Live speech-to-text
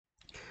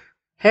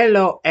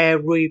Hello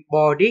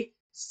everybody.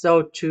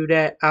 So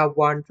today I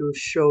want to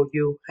show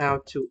you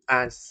how to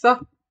answer.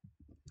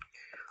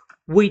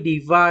 We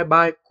divide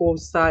by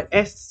cosine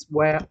x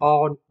squared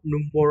on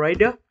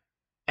numerator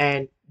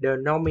and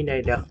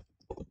denominator.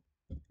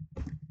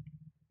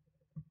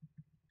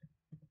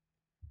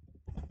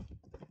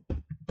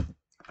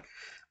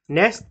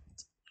 Next,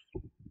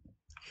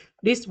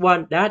 this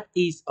one that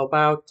is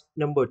about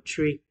number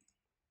 3.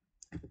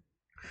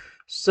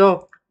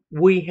 So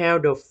we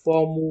have the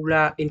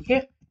formula in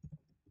here.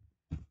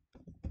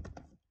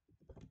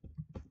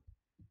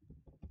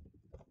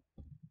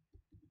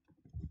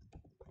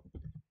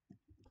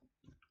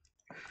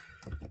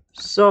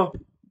 So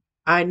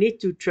I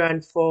need to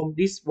transform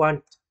this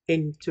one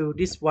into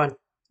this one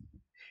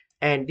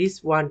and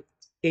this one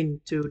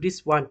into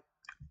this one.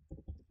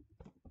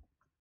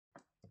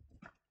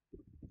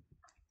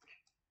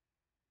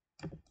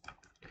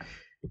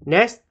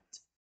 Next,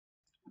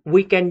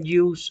 we can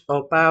use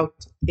about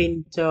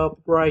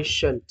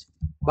interpretation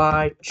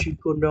by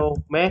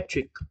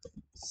trigonometric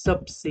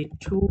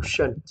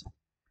substitution.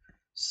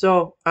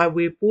 So I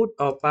will put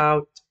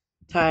about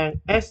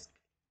tan x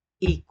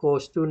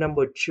equals to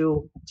number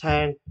 2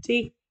 tan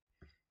t,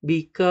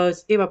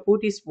 because if I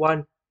put this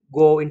one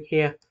go in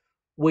here,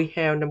 we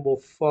have number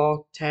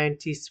 4 tan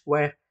t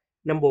squared,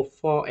 number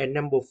 4 and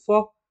number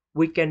 4.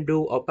 We can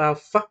do about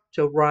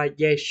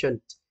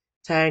factorization.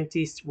 Tan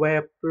t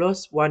squared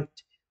plus 1,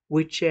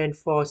 we change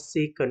for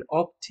secant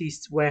of t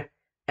squared,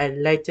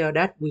 and later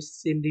that we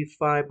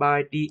simplify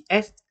by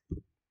ds.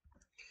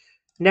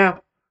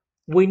 Now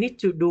we need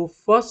to do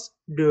first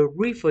the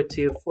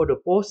derivative for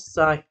the both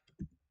sides,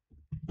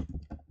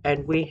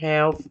 and we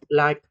have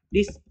like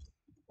this.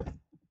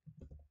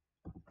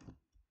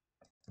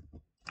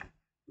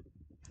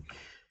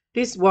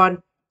 This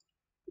one,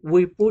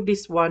 we put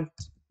this one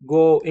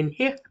go in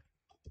here.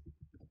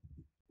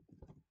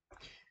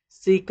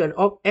 Secant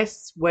of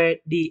x squared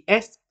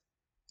ds,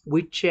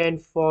 we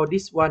change for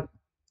this one.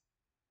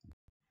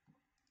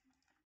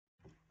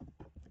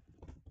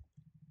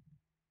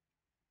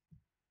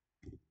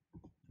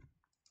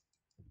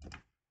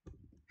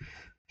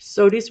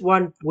 So this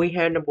one we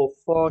have number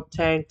 4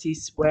 tan t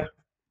squared.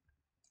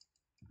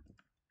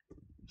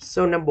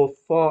 So number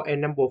 4 and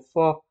number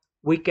 4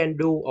 we can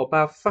do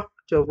about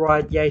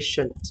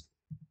factorization.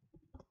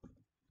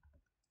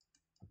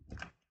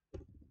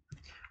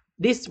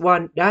 This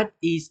one that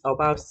is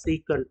about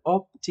secant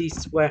of t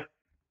squared.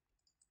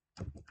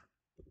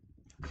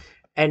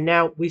 And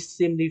now we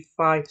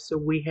simplify, so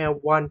we have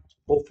 1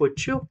 over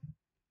 2.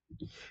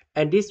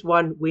 And this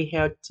one we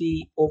have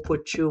t over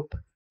 2.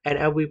 And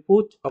I will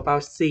put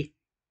about c.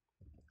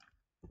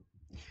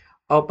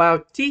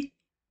 About t,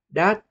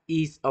 that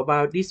is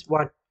about this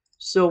one.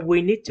 So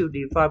we need to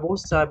divide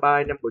both sides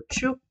by number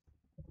 2.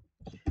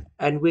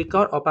 And we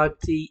got about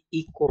t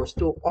equals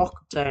to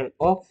octane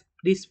of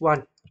this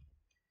one.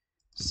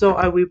 So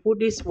I will put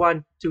this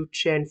one to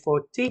change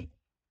for t.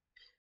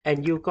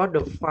 And you got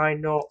the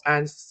final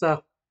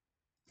answer.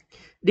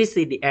 This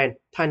is the end.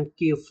 Thank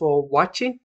you for watching.